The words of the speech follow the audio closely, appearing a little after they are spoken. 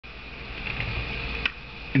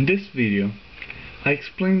In this video, I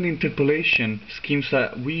explain the interpolation schemes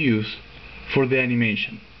that we use for the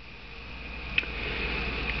animation.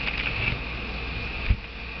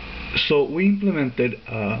 So we implemented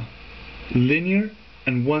a linear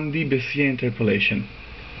and 1D Bézier interpolation.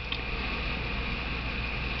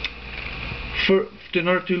 In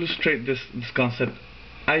order to illustrate this concept,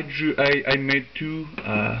 I made two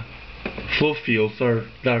flow fields that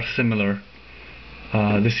are similar.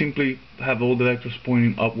 They simply have all the vectors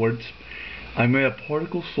pointing upwards. I made a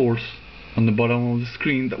particle source on the bottom of the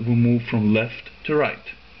screen that will move from left to right.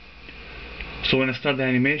 So when I start the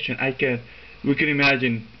animation, we can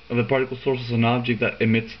imagine the particle source as an object that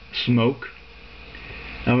emits smoke,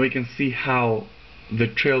 and we can see how the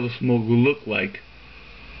trail of smoke will look like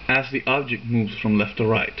as the object moves from left to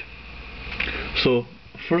right. So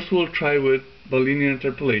first we'll try with the linear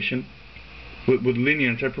interpolation. With linear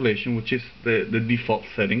interpolation, which is the default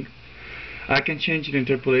setting, I can change the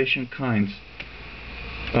interpolation kinds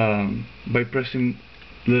by pressing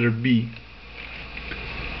letter B.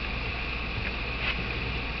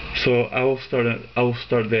 So I will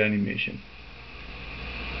start the animation.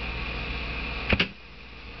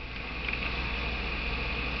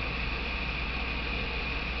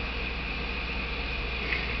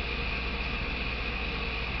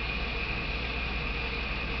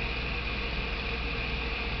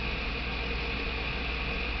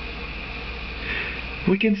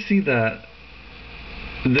 We can see that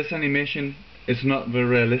this animation is not very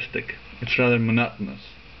realistic. It's rather monotonous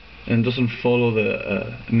and doesn't follow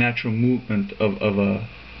the natural movement of a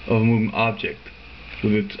moving object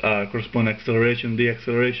with its corresponding acceleration,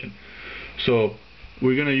 deceleration. So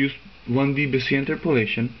we're going to use 1D Bézier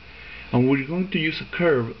interpolation, and we're going to use a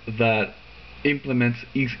curve that implements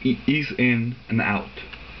ease in and out.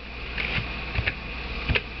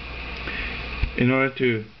 In order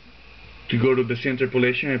to go to Bézier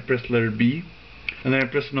interpolation, I press letter B, and then I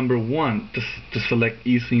press number 1 to select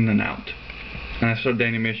ease in and out. And I start the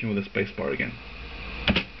animation with a spacebar again.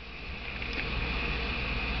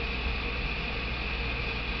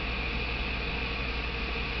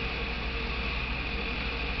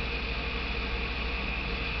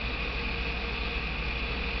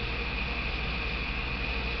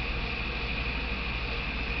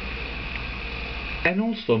 And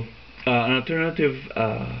also, an alternative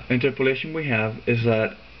interpolation we have is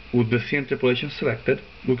that with the C interpolation selected,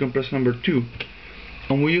 we can press number 2,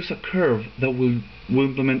 and we use a curve that will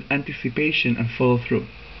implement anticipation and follow through,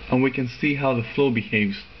 and we can see how the flow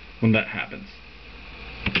behaves when that happens.